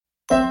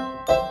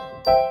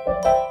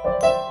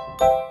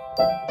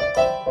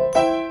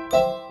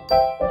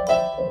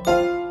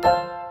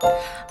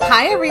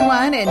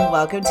everyone, and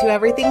welcome to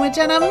Everything with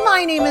Jenna.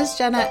 My name is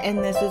Jenna, and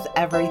this is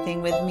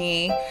Everything with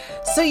Me.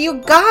 So you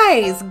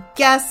guys,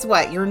 guess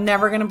what? You're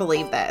never going to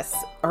believe this.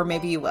 Or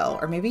maybe you will,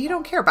 or maybe you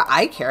don't care, but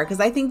I care because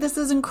I think this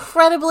is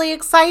incredibly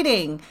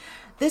exciting.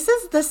 This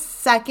is the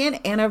second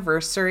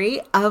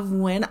anniversary of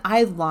when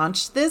I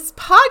launched this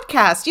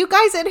podcast. You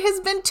guys, it has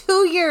been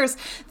 2 years.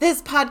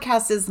 This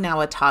podcast is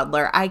now a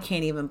toddler. I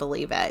can't even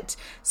believe it.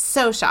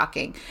 So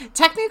shocking.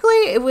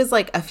 Technically, it was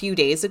like a few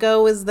days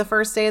ago was the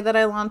first day that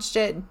I launched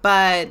it,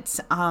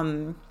 but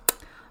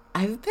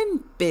I've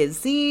been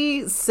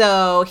busy.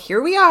 So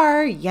here we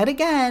are yet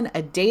again,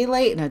 a day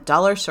late and a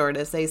dollar short,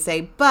 as they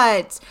say,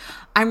 but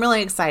I'm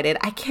really excited.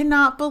 I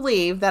cannot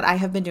believe that I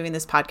have been doing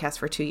this podcast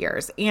for 2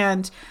 years.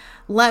 And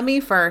let me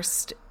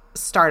first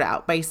start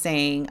out by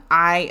saying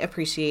I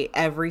appreciate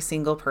every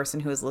single person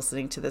who is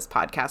listening to this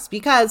podcast,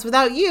 because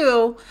without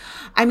you,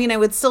 I mean, I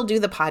would still do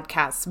the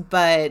podcast,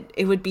 but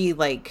it would be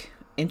like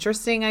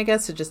interesting, I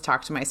guess, to just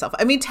talk to myself.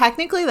 I mean,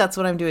 technically that's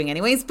what I'm doing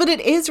anyways, but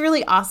it is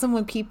really awesome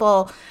when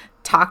people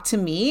talk to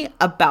me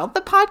about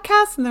the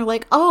podcast and they're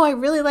like, oh, I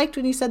really liked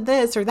when you said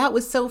this, or that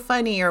was so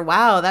funny, or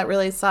wow, that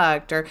really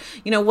sucked, or,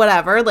 you know,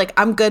 whatever. Like,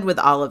 I'm good with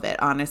all of it,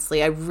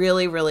 honestly. I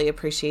really, really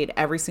appreciate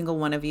every single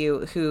one of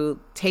you who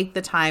take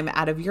the time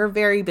out of your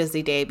very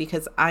busy day,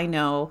 because I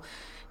know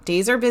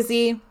days are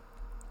busy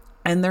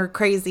and they're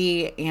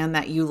crazy, and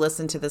that you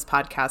listen to this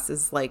podcast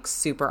is like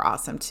super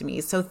awesome to me.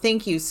 So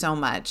thank you so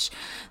much.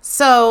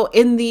 So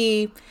in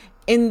the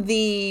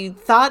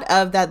thought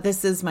of that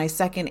this is my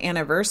second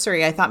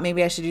anniversary, I thought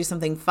maybe I should do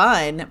something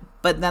fun,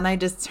 but then I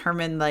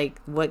determined, like,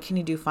 what can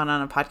you do fun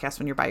on a podcast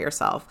when you're by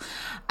yourself?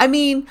 I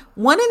mean,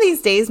 one of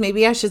these days,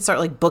 maybe I should start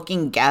like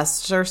booking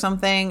guests or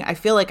something. I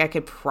feel like I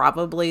could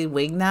probably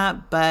wing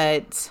that,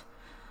 but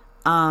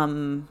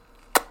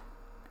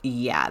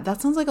yeah,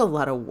 that sounds like a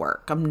lot of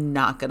work. I'm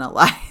not going to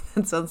lie.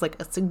 That sounds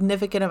like a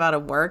significant amount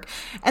of work.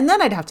 And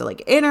then I'd have to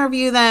like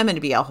interview them and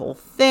it'd be a whole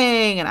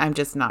thing. And I'm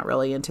just not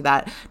really into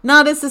that.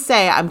 Not as to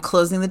say I'm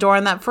closing the door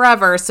on that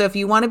forever. So if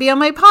you want to be on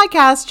my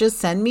podcast, just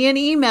send me an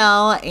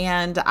email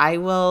and I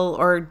will,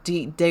 or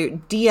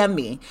DM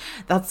me.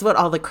 That's what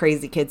all the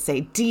crazy kids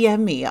say.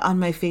 DM me on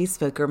my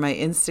Facebook or my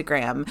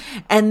Instagram.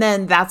 And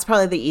then that's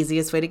probably the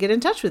easiest way to get in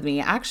touch with me,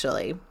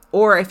 actually.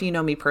 Or if you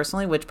know me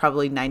personally, which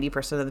probably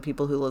 90% of the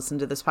people who listen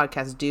to this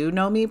podcast do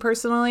know me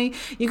personally,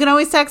 you can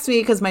always text me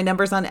because my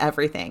number's on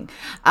everything.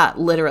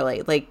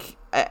 Literally, like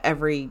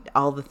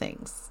all the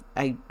things.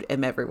 I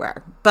am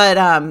everywhere. But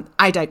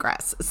I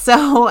digress.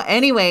 So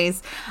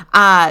anyways,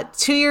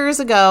 2 years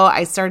ago,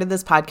 I started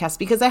this podcast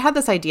because I had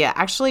this idea,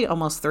 actually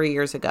almost 3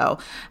 years ago.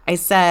 I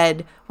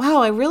said,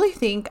 wow, I really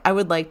think I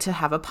would like to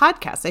have a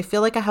podcast. I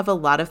feel like I have a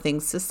lot of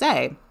things to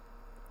say.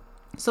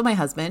 So my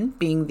husband,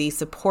 being the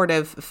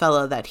supportive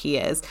fellow that he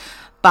is,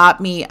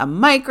 bought me a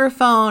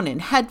microphone and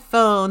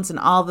headphones and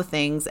all the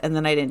things. And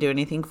then I didn't do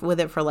anything with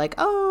it for like,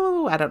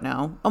 I don't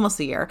know, almost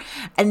a year.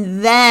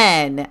 And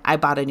then I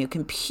bought a new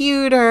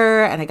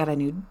computer and I got a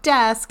new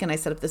desk and I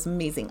set up this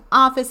amazing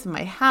office in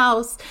my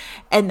house.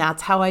 And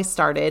that's how I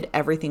started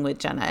Everything with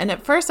Jenna. And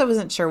at first I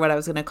wasn't sure what I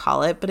was going to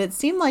call it, but it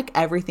seemed like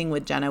Everything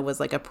with Jenna was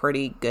like a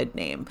pretty good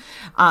name,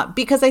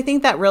 because I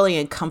think that really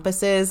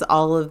encompasses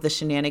all of the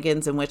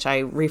shenanigans in which I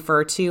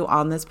refer to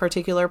on this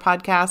particular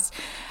podcast.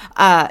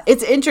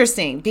 It's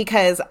interesting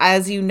because,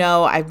 as you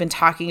know, I've been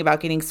talking about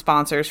getting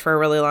sponsors for a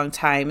really long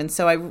time. And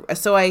so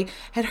I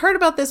had heard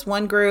about this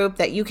one group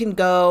that you can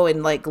go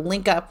and like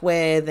link up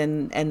with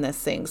and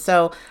this thing.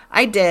 So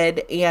I did.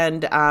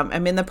 And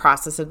I'm in the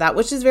process of that,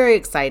 which is very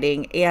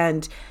exciting.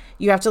 And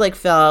you have to like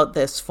fill out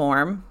this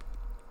form.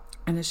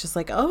 And it's just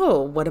like,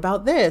 oh, what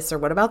about this? Or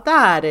what about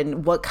that?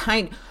 And what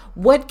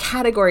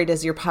category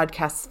does your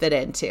podcast fit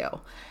into?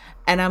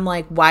 And I'm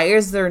like, why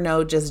is there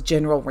no just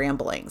general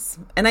ramblings?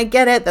 And I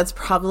get it. That's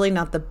probably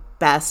not the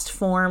best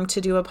form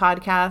to do a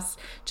podcast.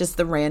 Just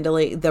the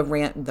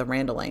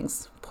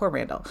ramblings. Poor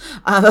Randall.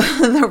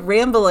 The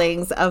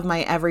ramblings of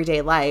my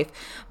everyday life.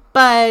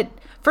 But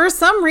for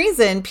some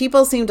reason,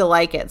 people seem to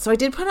like it. So I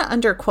did put it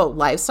under quote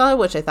lifestyle,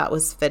 which I thought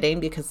was fitting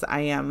because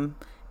I am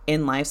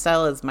in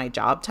lifestyle as my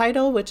job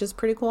title, which is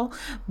pretty cool.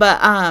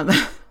 But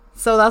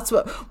so that's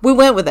what we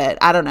went with it.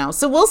 I don't know.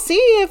 So we'll see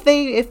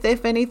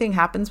if anything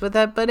happens with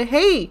it. But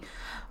hey,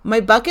 my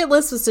bucket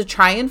list was to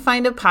try and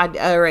find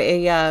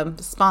a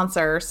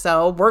sponsor.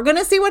 So we're going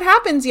to see what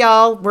happens,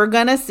 y'all. We're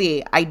going to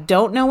see. I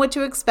don't know what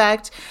to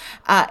expect,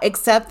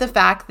 except the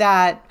fact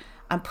that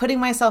I'm putting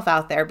myself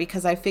out there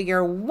because I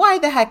figure, why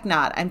the heck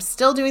not? I'm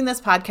still doing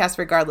this podcast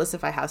regardless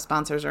if I have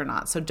sponsors or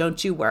not. So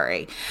don't you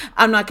worry.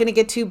 I'm not going to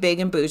get too big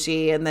and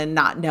bougie and then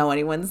not know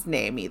anyone's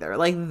name either.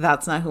 Like,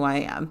 that's not who I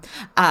am.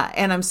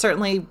 And I'm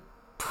certainly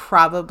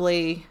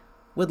probably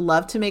would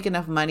love to make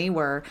enough money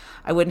where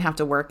I wouldn't have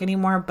to work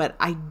anymore. But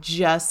I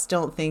just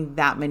don't think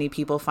that many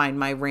people find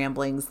my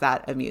ramblings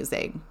that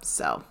amusing.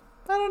 So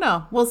I don't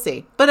know. We'll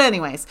see. But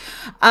anyways,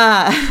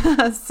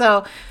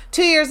 so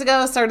 2 years ago,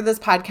 I started this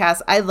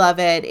podcast. I love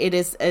it.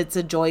 It's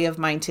a joy of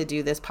mine to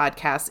do this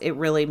podcast. It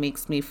really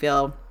makes me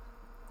feel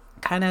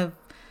kind of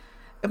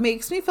it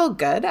makes me feel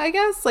good, I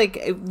guess.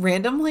 Like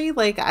randomly,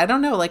 like, I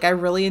don't know, like I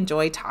really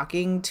enjoy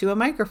talking to a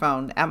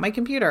microphone at my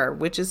computer,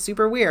 which is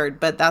super weird,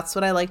 but that's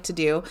what I like to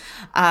do.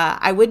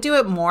 I would do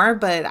it more,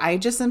 but I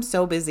just am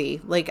so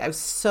busy. Like I'm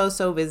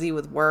so busy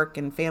with work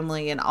and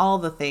family and all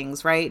the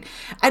things, right?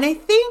 And I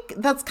think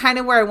that's kind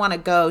of where I want to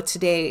go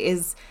today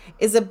is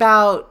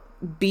about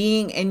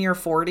being in your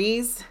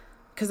 40s.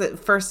 Because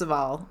first of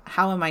all,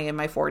 how am I in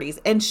my 40s?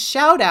 And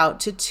shout out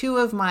to two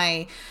of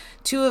my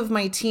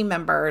team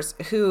members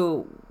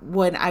who,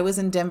 when I was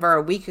in Denver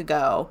a week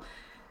ago,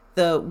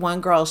 the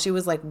one girl, she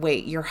was like,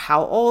 wait, you're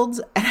how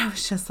old? And I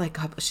was just like,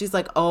 she's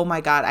like, oh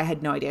my God, I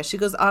had no idea. She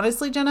goes,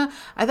 honestly, Jenna,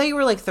 I thought you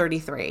were like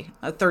 33,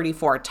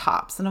 34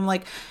 tops. And I'm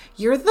like,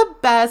 you're the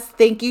best.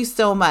 Thank you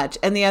so much.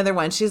 And the other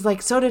one, she's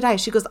like, so did I.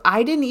 She goes,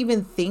 I didn't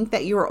even think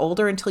that you were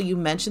older until you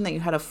mentioned that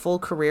you had a full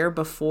career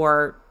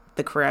before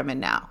the career I'm in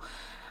now.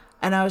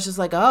 And I was just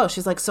like, oh,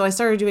 she's like, so I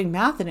started doing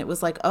math and it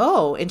was like,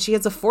 oh, and she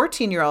has a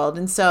 14-year-old.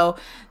 And so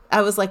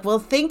I was like, well,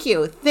 thank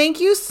you. Thank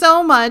you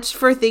so much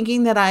for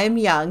thinking that I am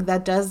young.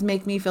 That does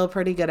make me feel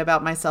pretty good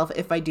about myself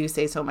if I do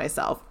say so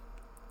myself.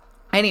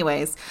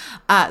 Anyways,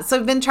 so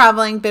I've been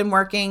traveling, been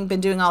working, been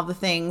doing all the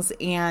things.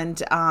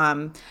 And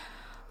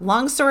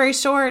long story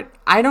short,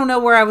 I don't know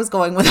where I was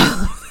going with all of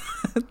this.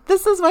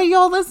 This is why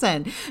y'all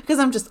listen, because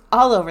I'm just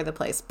all over the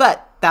place.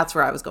 But that's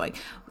where I was going.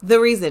 The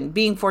reason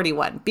being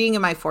 41, being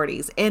in my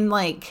 40s, and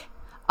like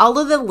all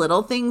of the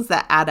little things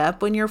that add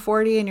up when you're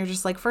 40 and you're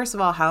just like, first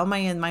of all, how am I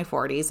in my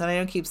 40s? And I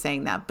don't keep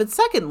saying that. But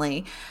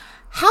secondly,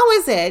 how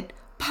is it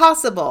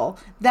possible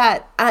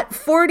that at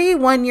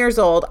 41 years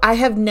old, I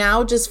have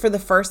now just for the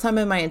first time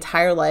in my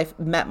entire life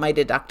met my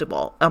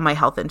deductible on my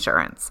health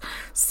insurance?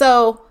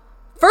 So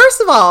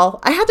first of all,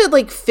 I had to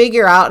like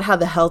figure out how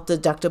the health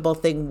deductible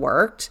thing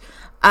worked.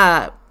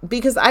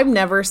 Because I'm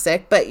never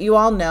sick, but you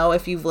all know,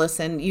 if you've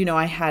listened, you know,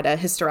 I had a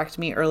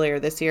hysterectomy earlier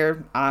this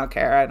year. I don't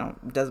care.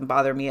 It doesn't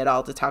bother me at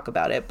all to talk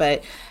about it,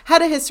 but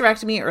had a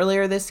hysterectomy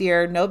earlier this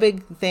year. No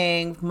big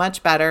thing,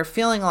 much better,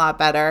 feeling a lot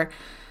better.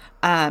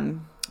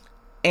 And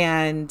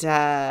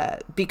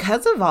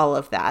because of all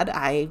of that,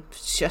 I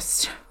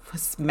just,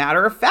 as a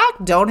matter of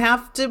fact, don't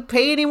have to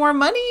pay any more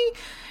money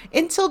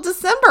until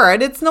December,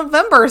 and it's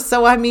November.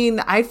 So, I mean,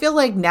 I feel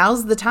like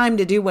now's the time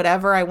to do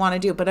whatever I want to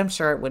do, but I'm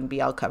sure it wouldn't be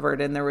all covered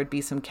and there would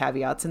be some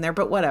caveats in there,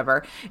 but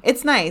whatever.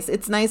 It's nice.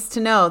 It's nice to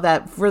know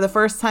that for the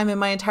first time in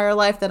my entire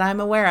life that I'm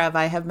aware of,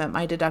 I have met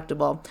my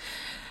deductible.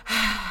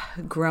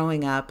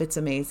 Growing up, it's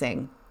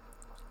amazing.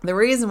 The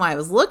reason why I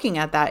was looking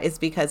at that is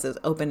because of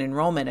open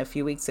enrollment a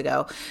few weeks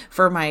ago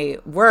for my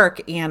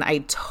work, and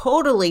I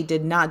totally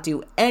did not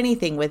do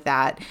anything with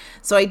that.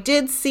 So I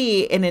did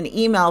see in an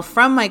email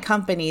from my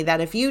company that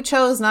if you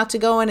chose not to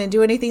go in and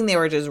do anything, they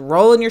were just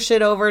rolling your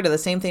shit over to the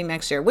same thing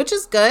next year, which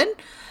is good.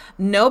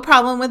 No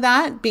problem with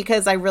that,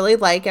 because I really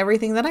like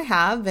everything that I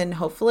have, and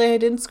hopefully I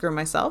didn't screw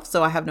myself.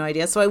 So I have no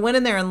idea. So I went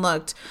in there and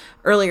looked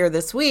earlier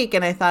this week,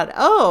 and I thought,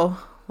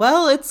 oh,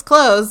 well, it's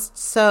closed.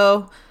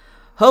 So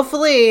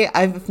hopefully,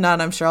 if not,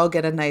 I'm sure I'll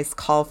get a nice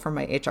call from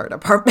my HR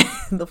department.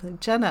 They'll be like,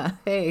 Jenna,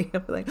 hey. I'll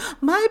be like,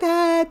 my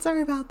bad.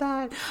 Sorry about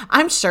that.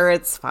 I'm sure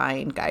it's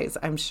fine, guys.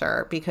 I'm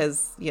sure,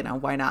 because, you know,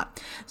 why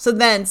not? So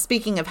then,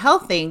 speaking of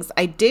health things,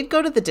 I did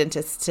go to the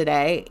dentist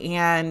today,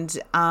 and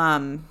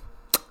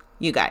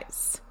you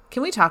guys,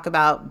 can we talk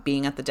about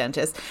being at the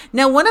dentist?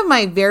 Now, one of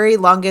my very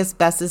longest,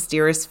 bestest,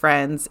 dearest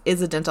friends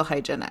is a dental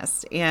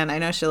hygienist, and I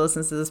know she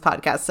listens to this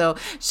podcast. So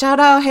shout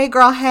out, hey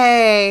girl,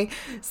 hey.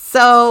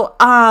 So,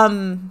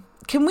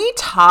 can we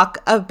talk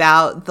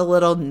about the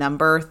little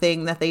number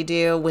thing that they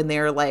do when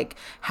they're like,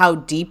 how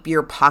deep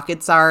your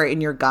pockets are in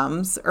your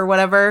gums or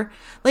whatever?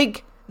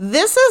 Like,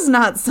 this is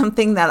not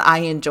something that I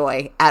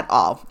enjoy at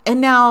all. And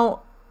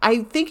now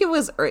I think it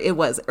was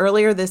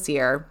earlier this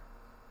year,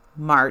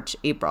 March,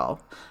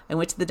 April, I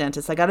went to the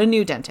dentist. I got a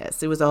new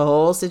dentist. It was a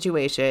whole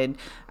situation.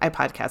 I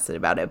podcasted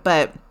about it,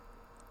 but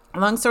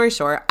long story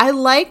short, I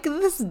like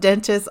this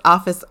dentist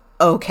office.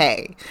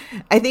 Okay,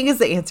 I think is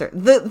the answer.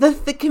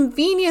 The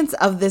convenience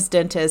of this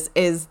dentist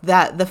is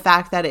that the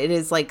fact that it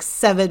is like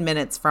 7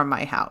 minutes from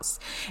my house,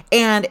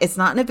 and it's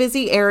not in a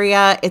busy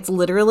area. It's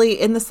literally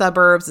in the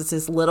suburbs. It's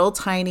this little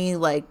tiny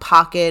like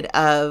pocket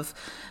of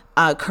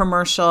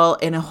commercial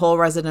in a whole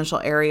residential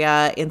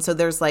area. And so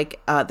there's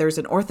like, there's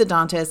an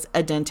orthodontist,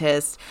 a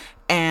dentist,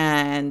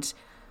 and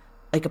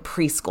like a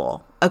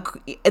preschool,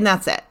 and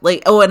that's it.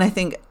 Like, oh, and I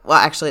think, well,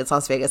 actually it's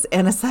Las Vegas,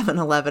 and a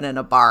 7-Eleven and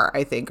a bar,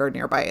 I think, are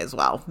nearby as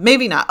well.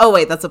 Maybe not. Oh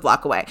wait, that's a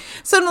block away.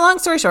 So long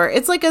story short,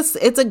 it's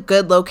a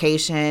good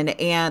location,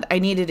 and I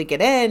needed to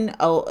get in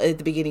at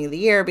the beginning of the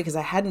year because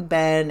I hadn't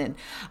been, and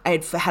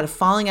I had a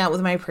falling out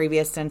with my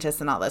previous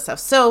dentist and all that stuff.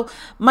 So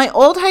my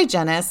old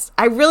hygienist,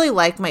 I really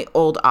like my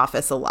old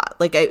office a lot.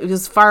 Like, it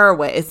was far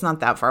away. It's not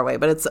that far away,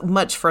 but it's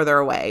much further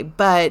away.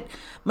 But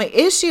my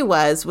issue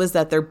was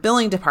that their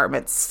billing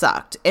department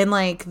sucked, and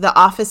like the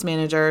office office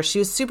manager, she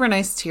was super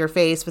nice to your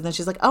face, but then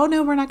she's like, oh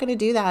no, we're not going to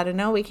do that. And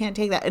no, we can't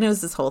take that. And it was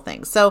this whole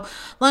thing. So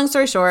long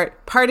story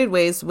short, parted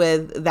ways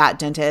with that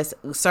dentist,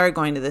 started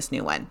going to this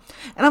new one.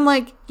 And I'm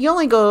like, you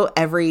only go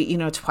every,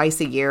 twice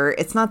a year.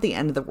 It's not the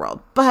end of the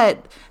world.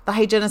 But the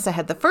hygienist I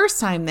had the first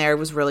time there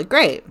was really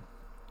great.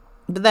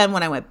 But then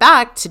when I went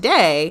back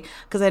today,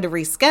 because I had to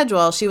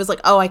reschedule, she was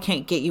like, oh, I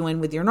can't get you in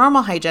with your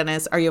normal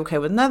hygienist. Are you okay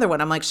with another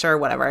one? I'm like, sure,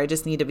 whatever. I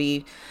just need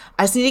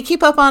to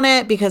keep up on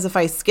it, because if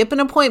I skip an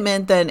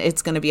appointment, then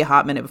it's going to be a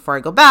hot minute before I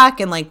go back.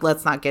 And like,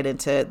 let's not get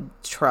into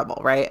trouble,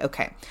 right?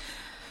 Okay.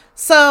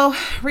 So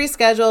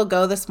reschedule,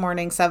 go this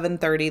morning,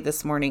 7:30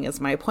 this morning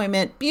is my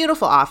appointment.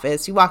 Beautiful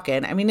office. You walk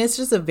in. I mean, it's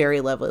just a very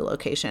lovely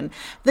location.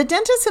 The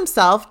dentist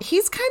himself,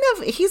 he's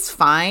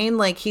fine.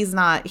 Like he's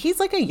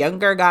like a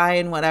younger guy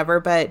and whatever,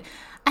 but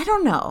I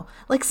don't know.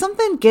 Like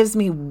something gives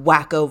me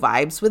wacko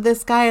vibes with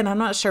this guy and I'm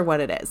not sure what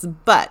it is.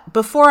 But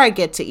before I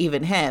get to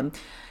even him,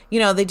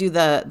 they do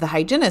the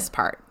hygienist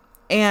part.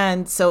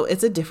 And so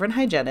it's a different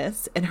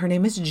hygienist and her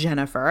name is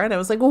Jennifer. And I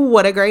was like, well,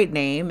 what a great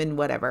name and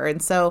whatever.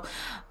 And so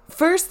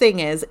first thing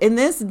is, in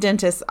this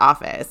dentist's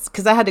office,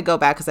 because I had to go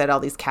back because I had all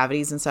these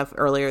cavities and stuff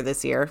earlier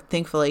this year.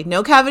 Thankfully,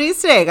 no cavities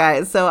today,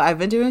 guys. So I've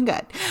been doing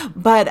good.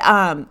 But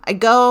I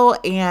go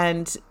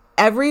and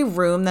every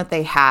room that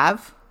they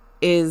have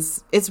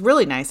it's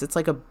really nice. It's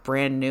like a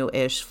brand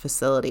new-ish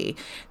facility.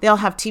 They all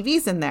have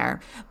TVs in there,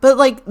 but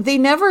like they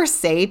never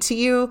say to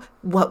you,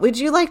 what would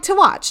you like to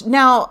watch?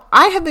 Now,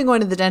 I have been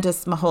going to the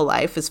dentist my whole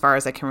life, as far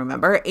as I can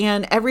remember.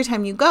 And every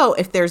time you go,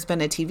 if there's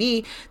been a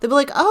TV, they'll be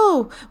like,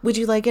 oh, would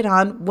you like it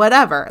on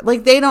whatever?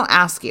 Like they don't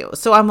ask you.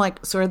 So I'm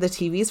like, so are the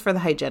TVs for the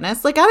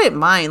hygienist? Like I didn't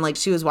mind. Like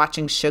she was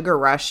watching Sugar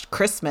Rush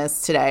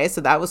Christmas today.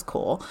 So that was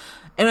cool.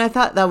 And I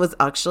thought that was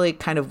actually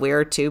kind of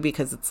weird too,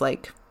 because it's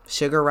like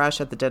Sugar Rush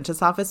at the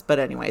dentist's office. But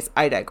anyways,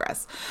 I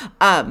digress.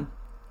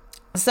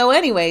 So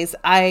anyways,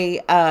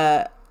 I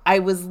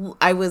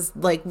was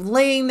like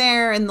laying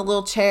there in the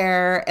little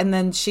chair, and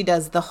then she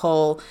does the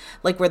whole,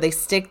 like where they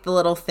stick the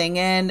little thing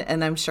in.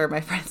 And I'm sure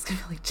my friend's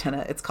gonna be like,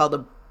 Jenna, it's called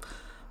a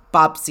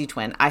Bobsy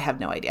twin. I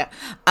have no idea.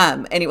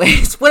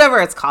 Anyways,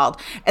 whatever it's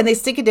called. And they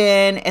stick it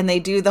in and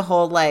they do the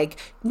whole like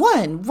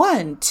 1,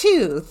 1,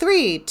 2,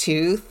 3,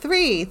 2,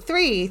 3,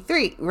 3,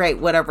 3, right?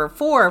 Whatever,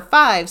 4,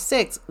 5,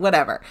 6,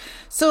 whatever.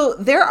 So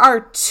there are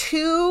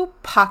 2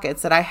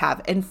 pockets that I have.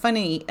 And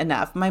funny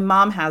enough, my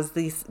mom has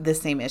the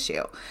same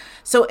issue.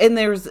 So, and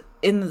there's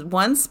in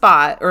one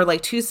spot or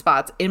like 2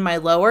 spots in my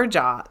lower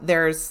jaw,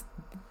 there's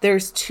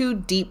 2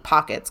 deep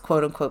pockets,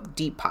 quote unquote,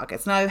 deep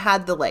pockets. Now I've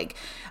had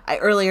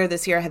earlier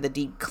this year, I had the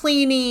deep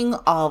cleaning,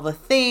 all the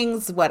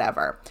things,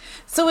 whatever.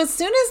 So as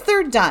soon as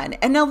they're done,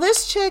 and now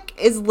this chick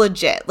is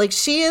legit, like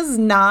she is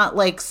not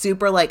like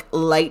super like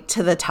light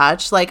to the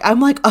touch. Like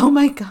I'm like, oh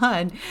my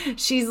God,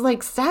 she's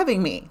like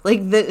stabbing me.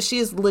 Like she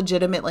is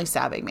legitimately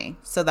stabbing me.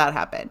 So that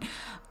happened.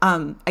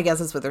 I guess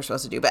that's what they're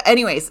supposed to do. But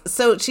anyways,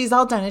 so she's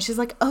all done and she's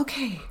like,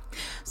 okay,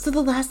 so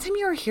the last time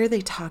you were here, they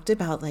talked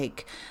about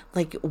like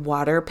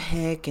water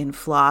pick and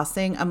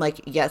flossing. I'm like,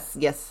 yes,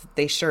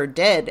 they sure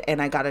did.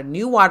 And I got a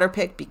new water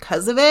pick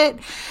because of it,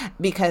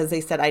 because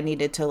they said I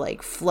needed to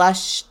like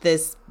flush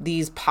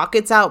these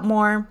pockets out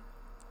more.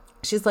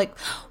 She's like,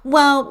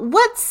 well,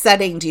 what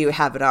setting do you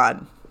have it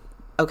on?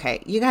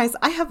 Okay, you guys,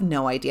 I have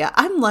no idea.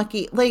 I'm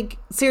lucky. Like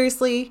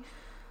seriously,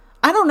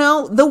 I don't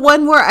know. The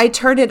one where I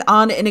turn it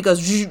on and it goes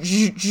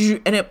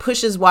and it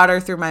pushes water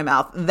through my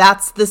mouth.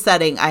 That's the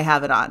setting I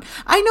have it on.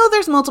 I know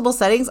there's multiple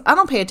settings. I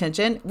don't pay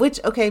attention,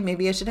 which, okay,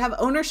 maybe I should have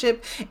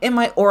ownership in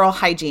my oral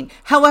hygiene.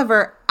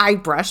 However, I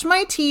brush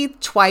my teeth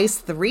twice,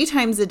 3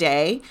 times a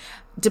day,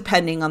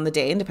 depending on the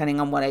day and depending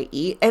on what I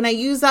eat. And I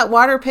use that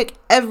water pick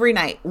every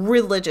night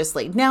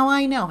religiously. Now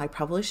I know I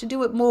probably should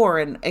do it more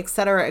and et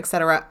cetera, et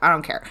cetera. I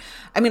don't care.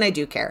 I mean, I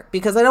do care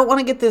because I don't want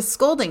to get this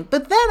scolding.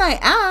 But then I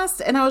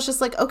asked and I was just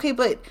like, okay,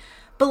 but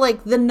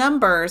like the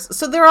numbers,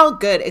 so they're all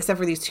good except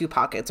for these 2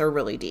 pockets are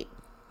really deep,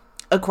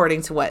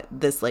 according to what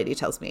this lady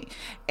tells me.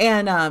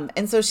 And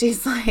so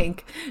she's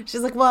like,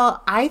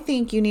 well, I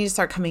think you need to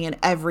start coming in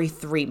every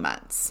 3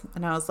 months.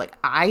 And I was like,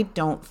 I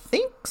don't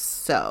think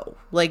so.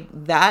 Like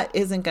that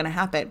isn't going to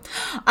happen.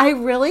 I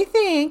really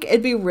think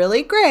it'd be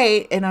really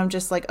great. And I'm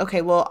just like,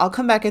 okay, well, I'll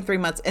come back in 3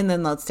 months and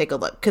then let's take a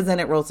look. Cause then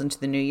it rolls into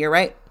the new year,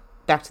 right?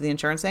 Back to the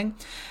insurance thing.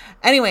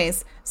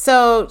 Anyways,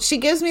 so she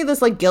gives me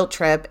this like guilt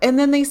trip, and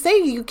then they say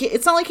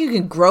it's not like you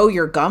can grow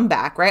your gum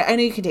back, right? I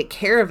know you can take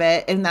care of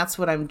it, and that's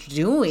what I'm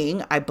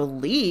doing, I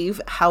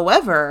believe.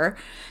 However,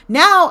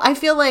 now I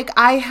feel like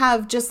I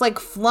have just like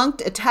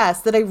flunked a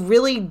test that I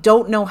really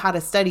don't know how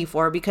to study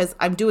for because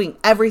I'm doing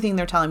everything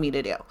they're telling me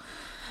to do.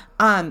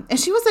 And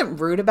she wasn't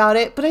rude about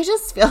it, but I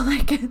just feel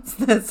like it's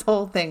this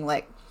whole thing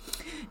like,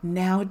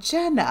 now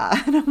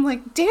Jenna, and I'm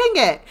like, dang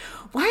it,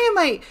 why am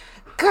I...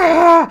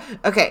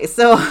 Okay,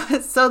 so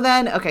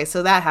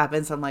that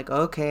happens. I'm like,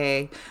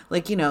 okay,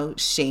 like,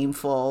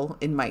 shameful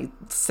in my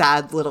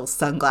sad little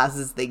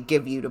sunglasses they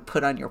give you to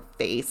put on your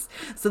face.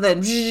 So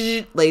then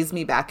lays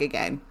me back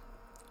again.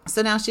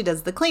 So now she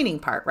does the cleaning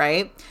part,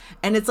 right?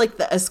 And it's like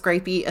a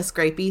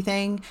scrapey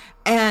thing.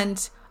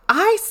 And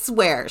I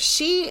swear,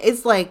 she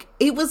is like,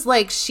 it was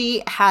like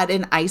she had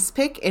an ice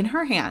pick in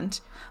her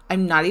hand.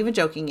 I'm not even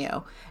joking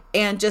you.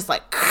 And just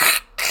like,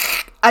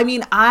 I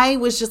mean, I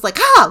was just like,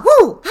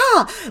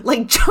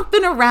 like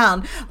jumping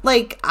around.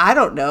 Like, I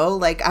don't know,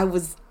 like I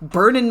was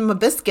burning my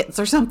biscuits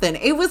or something.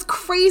 It was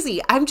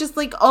crazy. I'm just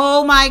like,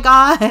 oh my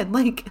God.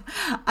 Like,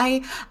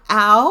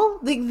 ow,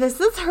 like this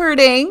is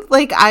hurting.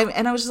 Like,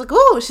 and I was just like,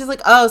 oh, she's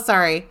like, oh,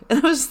 sorry.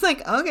 And I was just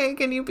like, okay,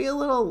 can you be a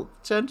little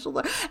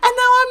gentler? And now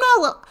I'm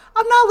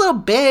not a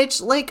little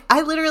bitch. Like,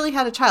 I literally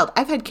had a child.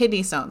 I've had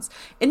kidney stones.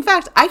 In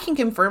fact, I can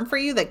confirm for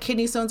you that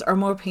kidney stones are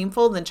more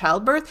painful than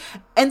childbirth.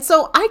 And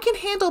so I can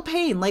handle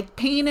pain. Like,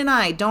 pain and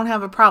I don't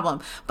have a problem.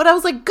 But I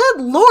was like,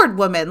 good Lord,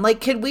 woman. Like,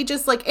 could we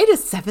just, like, it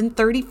is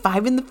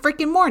 7:35 in the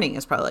freaking morning.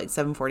 It's probably like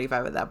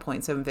 7:45 at that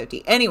point,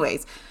 7:50.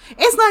 Anyways,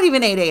 it's not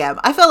even 8 a.m.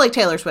 I felt like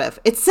Taylor Swift.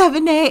 It's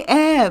 7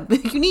 a.m.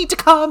 You need to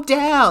calm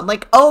down.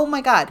 Like, oh my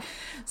God.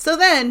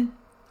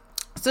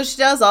 So she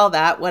does all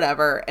that,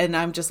 whatever. And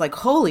I'm just like,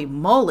 holy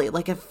moly.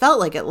 Like, it felt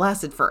like it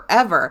lasted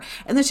forever.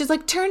 And then she's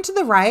like, turn to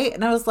the right.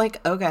 And I was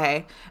like,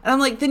 okay. And I'm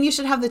like, then you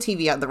should have the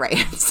TV on the right.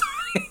 I'm sorry.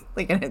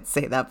 Like, I didn't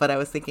say that, but I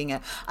was thinking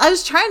it. I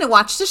was trying to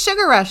watch the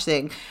Sugar Rush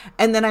thing.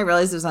 And then I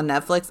realized it was on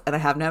Netflix, and I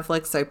have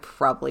Netflix, so I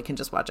probably can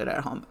just watch it at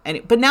home.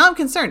 But now I'm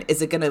concerned.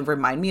 Is it going to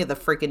remind me of the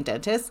freaking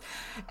dentist?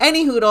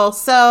 Any hoodle.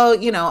 So,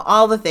 you know,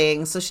 all the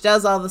things. So she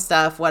does all the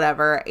stuff,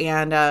 whatever,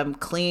 and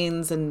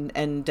cleans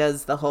and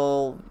does the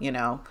whole, you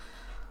know,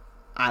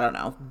 I don't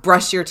know,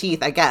 brush your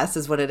teeth, I guess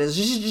is what it is.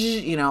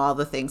 You know, all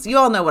the things. You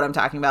all know what I'm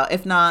talking about.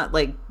 If not,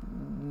 like,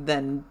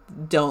 then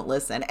don't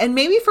listen. And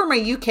maybe for my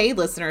UK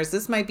listeners,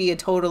 this might be a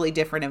totally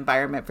different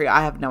environment for you.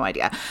 I have no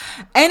idea.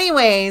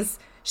 Anyways,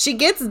 she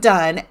gets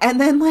done,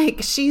 and then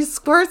like she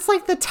squirts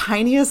like the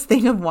tiniest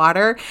thing of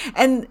water,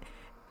 and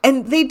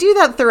they do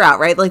that throughout,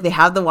 right? Like they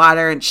have the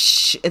water and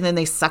then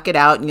they suck it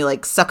out, and you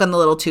like suck on the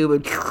little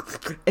tube,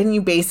 and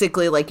you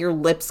basically like your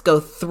lips go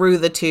through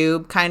the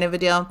tube, kind of a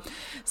deal.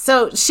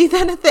 So she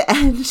then at the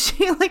end,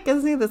 she like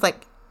gives me this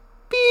like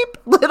beep,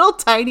 little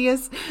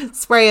tiniest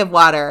spray of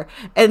water,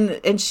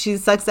 and she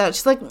sucks out.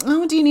 She's like,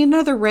 oh, do you need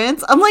another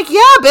rinse? I'm like,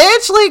 yeah,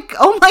 bitch. Like,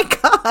 oh my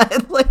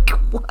God. Like,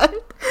 what?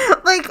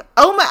 Like,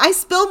 oh my, I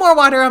spill more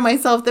water on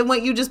myself than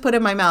what you just put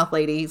in my mouth,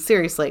 lady.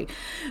 Seriously.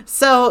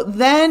 So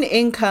then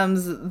in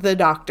comes the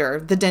doctor,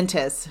 the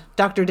dentist,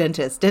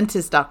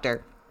 dentist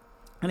doctor.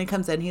 And he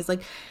comes in, he's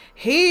like,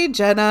 hey,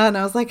 Jenna. And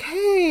I was like,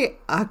 hey,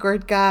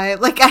 awkward guy.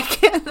 Like, I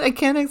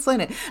can't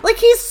explain it. Like,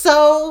 he's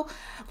so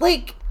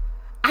like,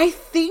 I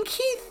think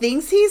he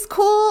thinks he's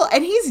cool,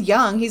 and he's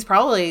young. He's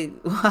probably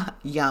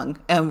young,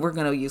 and we're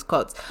going to use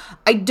quotes.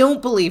 I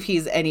don't believe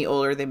he's any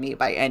older than me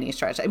by any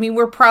stretch. I mean,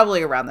 we're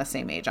probably around the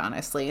same age,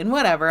 honestly, and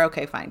whatever.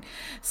 Okay, fine.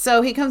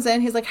 So he comes in.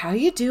 He's like, how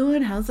you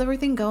doing? How's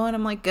everything going?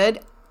 I'm like,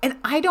 good. And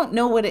I don't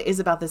know what it is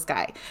about this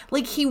guy.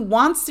 Like, he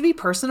wants to be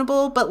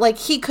personable, but like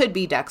he could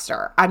be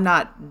Dexter.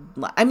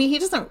 He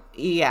doesn't,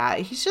 yeah,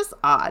 he's just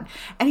odd.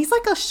 And he's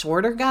like a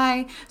shorter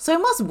guy. So I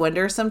almost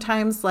wonder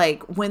sometimes,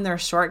 like when they're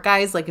short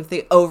guys, like if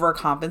they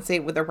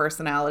overcompensate with their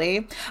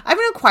personality. I've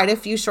known quite a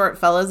few short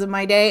fellas in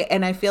my day,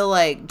 and I feel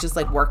like just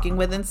like working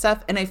with and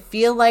stuff. And I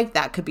feel like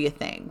that could be a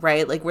thing,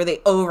 right? Like where they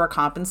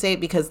overcompensate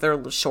because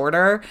they're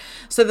shorter.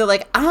 So they're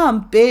like,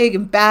 I'm big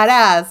and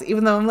badass,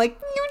 even though I'm like,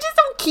 you're just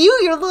so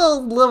cute. You're a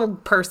little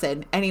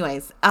person.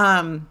 Anyways,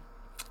 and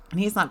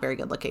he's not very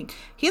good looking.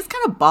 He's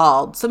kind of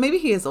bald, so maybe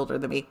he is older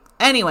than me.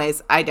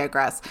 Anyways, I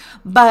digress.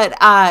 But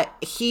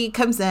he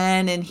comes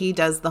in and he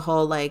does the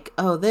whole like,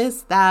 oh,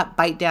 this, that,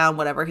 bite down,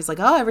 whatever. He's like,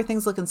 oh,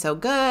 everything's looking so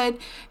good.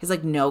 He's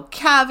like, no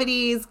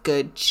cavities,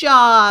 good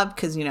job.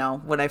 Because, you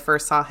know, when I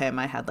first saw him,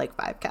 I had like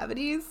 5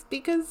 cavities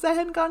because I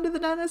hadn't gone to the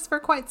dentist for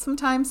quite some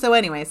time. So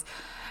anyways,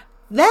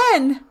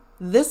 then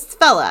this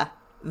fella,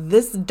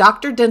 this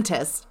doctor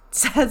dentist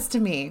says to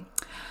me,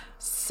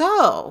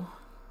 so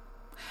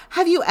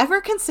have you ever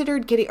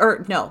considered getting,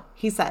 or no,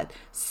 he said,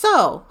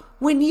 so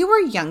when you were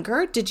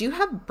younger, did you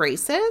have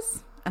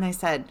braces? And I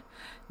said,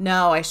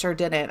 no, I sure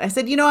didn't. I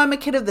said, you know, I'm a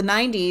kid of the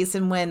 90s.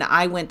 And when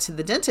I went to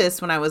the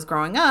dentist when I was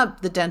growing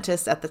up, the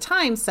dentist at the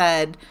time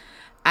said,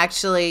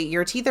 actually,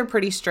 your teeth are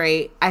pretty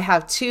straight. I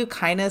have 2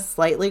 kind of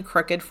slightly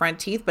crooked front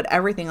teeth, but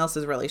everything else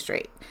is really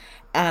straight.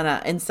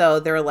 And so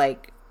they're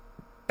like,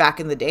 back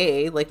in the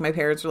day, like my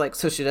parents were like,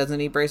 so she doesn't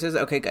need braces?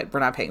 Okay, good. We're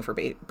not paying for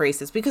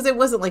braces, because it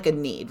wasn't like a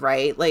need,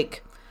 right?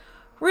 Like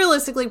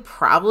realistically,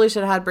 probably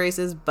should have had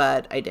braces,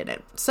 but I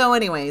didn't. So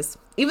anyways,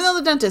 even though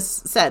the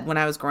dentist said when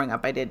I was growing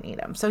up I didn't need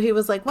them. So he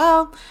was like,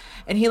 well,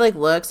 and he like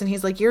looks and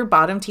he's like, your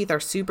bottom teeth are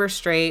super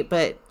straight,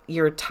 but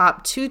your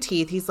top 2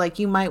 teeth, he's like,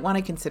 you might want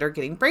to consider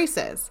getting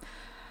braces.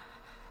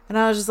 And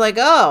I was just like,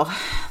 oh,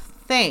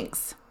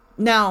 thanks.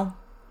 Now,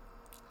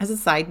 as a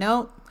side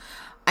note,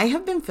 I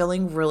have been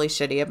feeling really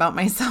shitty about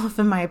myself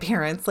and my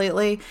appearance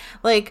lately.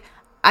 Like,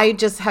 I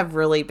just have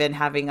really been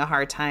having a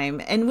hard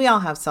time, and we all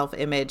have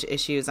self-image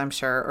issues, I'm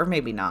sure, or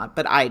maybe not,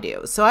 but I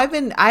do. So I've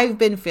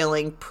been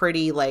feeling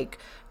pretty like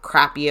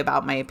crappy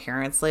about my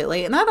appearance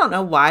lately. And I don't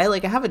know why.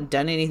 Like, I haven't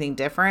done anything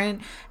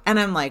different. And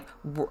I'm like,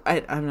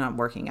 I'm not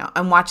working out.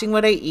 I'm watching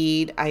what I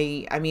eat.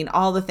 I mean,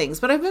 all the things.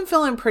 But I've been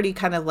feeling pretty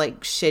kind of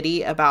like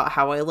shitty about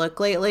how I look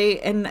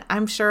lately. And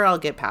I'm sure I'll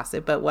get past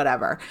it, but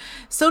whatever.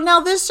 So now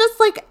this just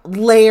like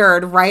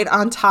layered right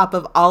on top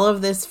of all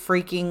of this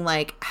freaking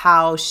like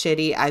how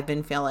shitty I've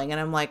been feeling. And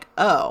I'm like,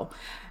 oh.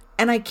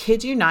 And I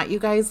kid you not, you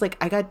guys, like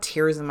I got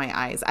tears in my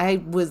eyes.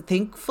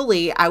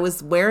 Thankfully, I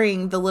was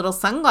wearing the little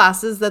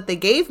sunglasses that they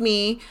gave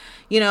me,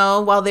 you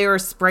know, while they were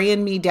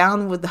spraying me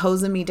down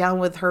hosing me down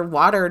with her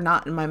water,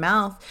 not in my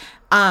mouth.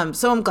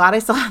 So I'm glad I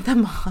still had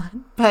them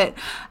on, but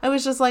I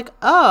was just like,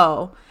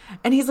 oh.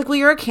 And he's like, well,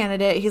 you're a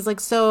candidate. He's like,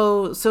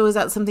 so is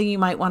that something you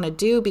might want to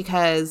do?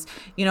 Because,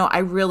 you know, I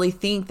really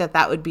think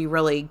that would be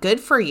really good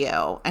for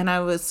you. And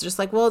I was just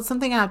like, well, it's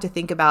something I have to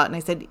think about. And I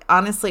said,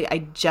 honestly,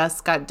 I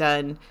just got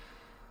done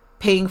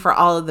paying for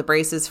all of the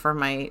braces for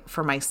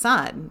my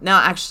son.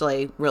 Now,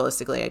 actually,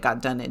 realistically, I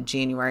got done in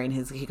January and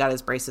he got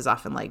his braces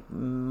off in like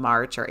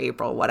March or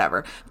April,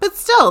 whatever. But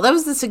still, that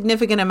was a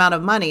significant amount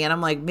of money. And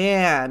I'm like,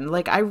 man,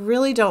 like I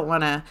really don't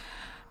want to.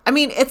 I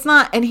mean, it's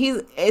not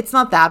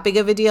that big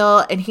of a deal.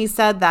 And he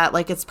said that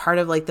like it's part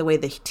of like the way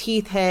the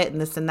teeth hit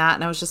and this and that.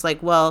 And I was just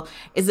like, well,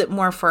 is it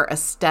more for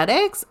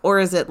aesthetics or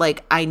is it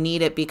like I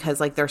need it because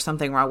like there's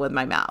something wrong with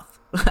my mouth?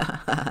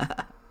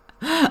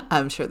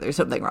 I'm sure there's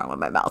something wrong with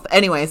my mouth.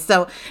 Anyway,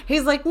 so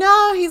he's like,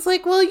 no, he's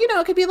like, well, you know,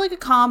 it could be like a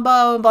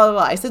combo and blah, blah,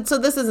 blah. I said, so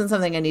this isn't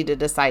something I need to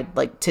decide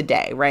like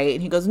today, right?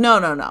 And he goes, no.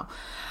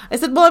 I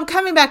said, well, I'm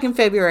coming back in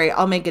February.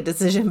 I'll make a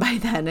decision by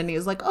then. And he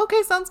was like,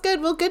 okay, sounds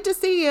good. Well, good to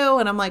see you.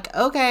 And I'm like,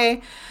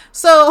 okay.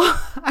 So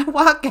I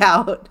walk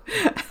out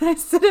and I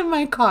sit in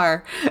my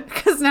car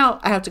because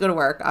now I have to go to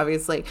work,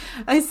 obviously.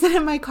 I sit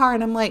in my car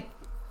and I'm like,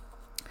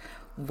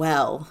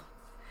 well,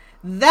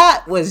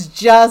 that was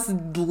just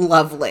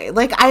lovely.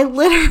 Like I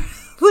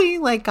literally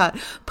like got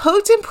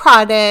poked and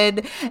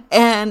prodded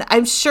and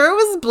I'm sure it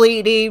was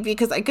bleeding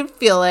because I could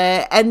feel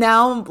it. And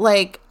now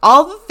like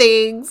all the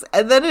things.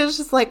 And then it's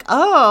just like,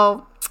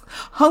 oh,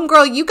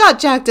 homegirl, you got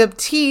jacked up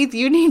teeth.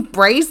 You need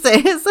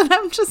braces. And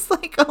I'm just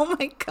like, oh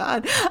my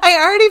God, I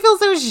already feel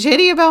so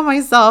shitty about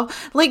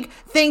myself. Like,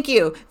 thank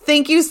you.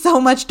 Thank you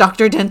so much,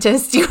 Dr.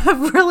 Dentist. You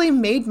have really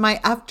made my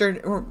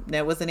afternoon. No,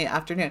 it wasn't an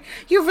afternoon.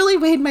 You really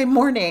made my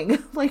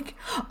morning, like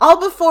all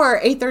before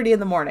 8:30 in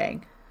the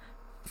morning.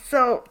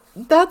 So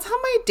that's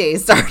how my day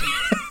started.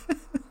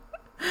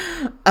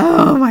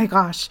 Oh my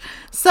gosh.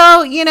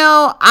 So, you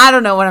know, I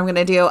don't know what I'm going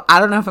to do. I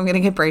don't know if I'm going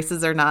to get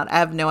braces or not. I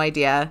have no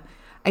idea.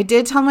 I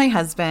did tell my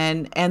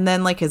husband and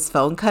then like his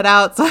phone cut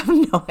out. So I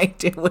have no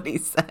idea what he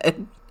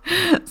said.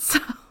 So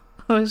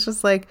I was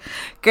just like,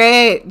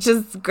 great,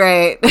 just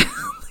great.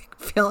 Like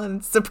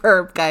feeling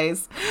superb,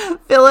 guys.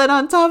 Feeling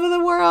on top of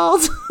the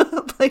world.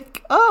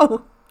 Like,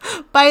 oh,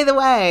 by the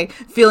way,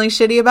 feeling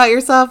shitty about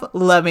yourself?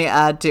 Let me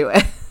add to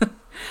it.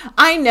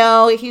 I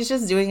know he's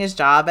just doing his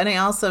job. And I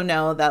also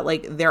know that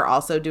like they're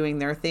also doing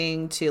their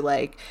thing to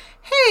like,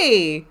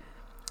 hey,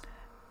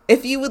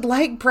 if you would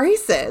like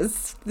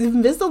braces, the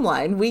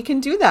Invisalign, we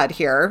can do that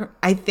here.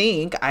 I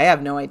think. I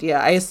have no idea.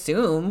 I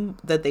assume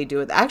that they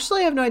do it.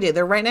 Actually, I have no idea.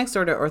 They're right next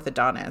door to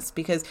orthodontists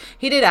because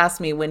he did ask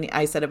me when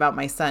I said about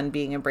my son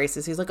being in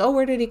braces. He's like, oh,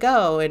 where did he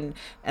go? And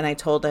I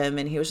told him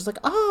and he was just like,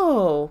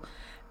 oh.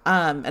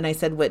 And I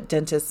said what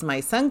dentist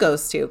my son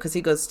goes to because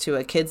he goes to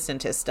a kid's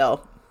dentist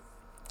still.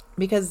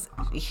 Because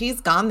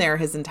he's gone there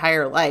his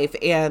entire life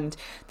and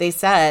they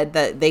said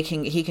that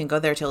he can go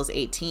there till he's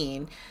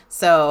 18.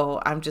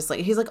 So I'm just like,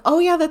 he's like, oh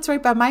yeah, that's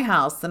right by my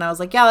house. And I was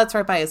like, yeah, that's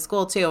right by his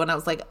school too. And I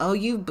was like, oh,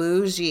 you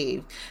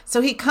bougie.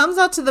 So he comes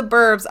out to the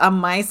burbs on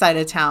my side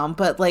of town,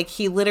 but like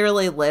he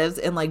literally lives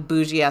in like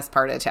bougie ass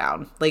part of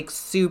town, like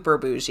super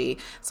bougie.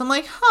 So I'm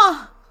like,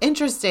 huh,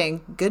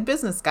 interesting. Good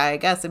business guy, I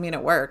guess. I mean,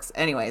 it works.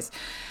 Anyways.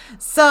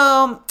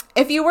 So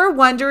if you were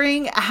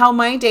wondering how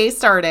my day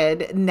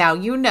started, now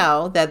you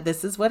know that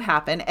this is what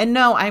happened. And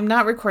no, I'm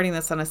not recording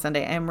this on a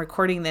Sunday. I'm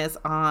recording this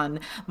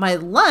on my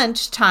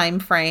lunch time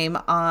frame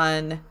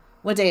on,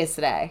 what day is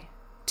today?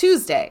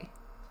 Tuesday.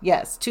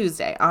 Yes,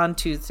 Tuesday, on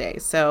Tuesday.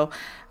 So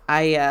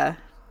I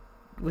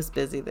was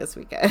busy this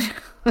weekend.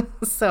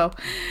 So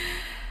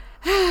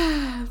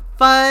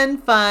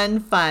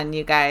fun,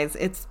 you guys.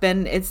 It's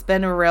been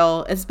a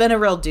real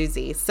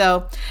doozy.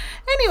 So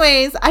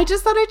anyways, I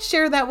just thought I'd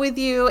share that with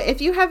you.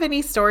 If you have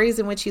any stories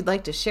in which you'd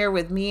like to share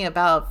with me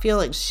about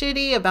feeling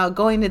shitty about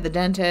going to the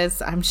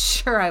dentist, I'm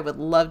sure I would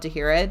love to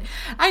hear it.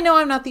 I know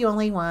I'm not the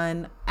only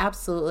one.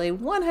 Absolutely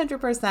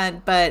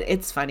 100%, but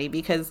it's funny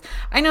because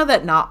I know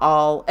that not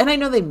all, and I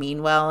know they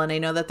mean well, and I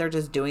know that they're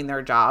just doing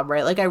their job,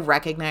 right? Like I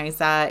recognize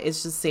that.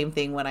 It's just the same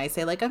thing when I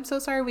say like, I'm so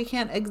sorry we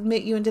can't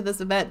admit you into this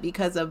event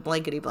because of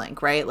blankety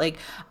blank, right? Like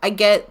I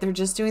get they're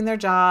just doing their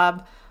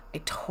job.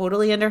 I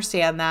totally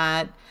understand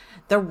that.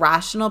 The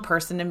rational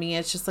person to me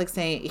is just like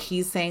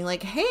he's saying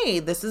like, hey,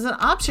 this is an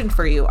option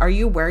for you. Are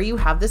you aware you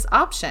have this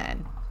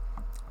option?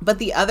 But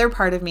the other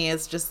part of me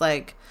is just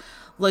like,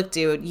 look,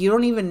 dude, you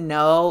don't even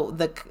know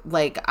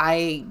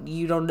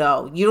you don't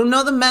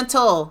know the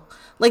mental.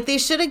 Like, they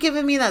should have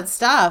given me that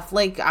stuff.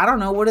 Like, I don't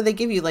know. What do they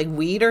give you? Like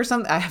weed or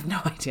something? I have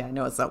no idea. I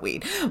know it's not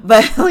weed.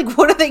 But like,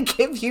 what do they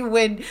give you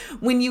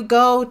when you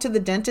go to the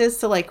dentist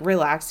to like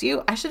relax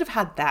you? I should have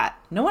had that.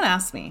 No one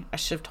asked me. I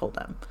should have told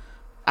them.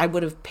 I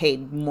would have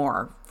paid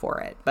more for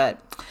it. But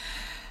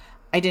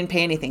I didn't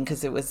pay anything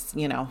because it was,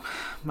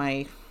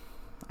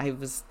 I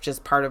was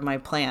just part of my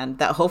plan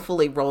that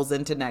hopefully rolls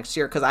into next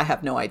year because I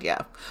have no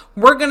idea.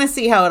 We're going to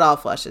see how it all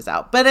flushes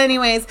out. But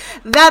anyways,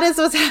 that is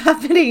what's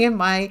happening in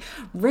my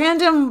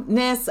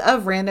randomness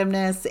of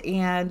randomness.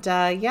 And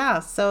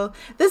so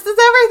this is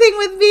everything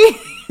with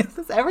me. This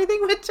is everything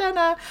with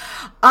Jenna.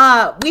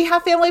 We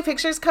have family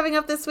pictures coming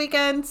up this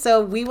weekend,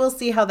 so we will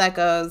see how that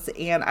goes.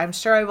 And I'm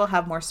sure I will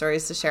have more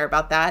stories to share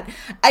about that.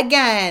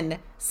 Again,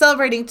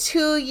 celebrating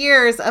 2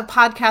 years of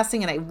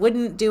podcasting, and I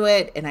wouldn't do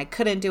it and I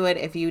couldn't do it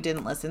if you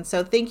didn't listen.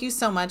 So thank you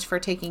so much for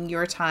taking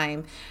your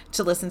time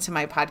to listen to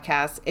my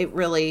podcast. It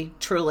really,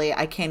 truly,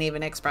 I can't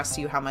even express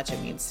to you how much it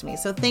means to me.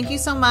 So thank you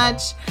so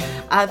much.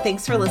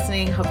 Thanks for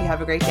listening. Hope you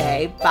have a great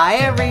day. Bye,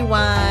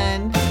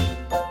 everyone.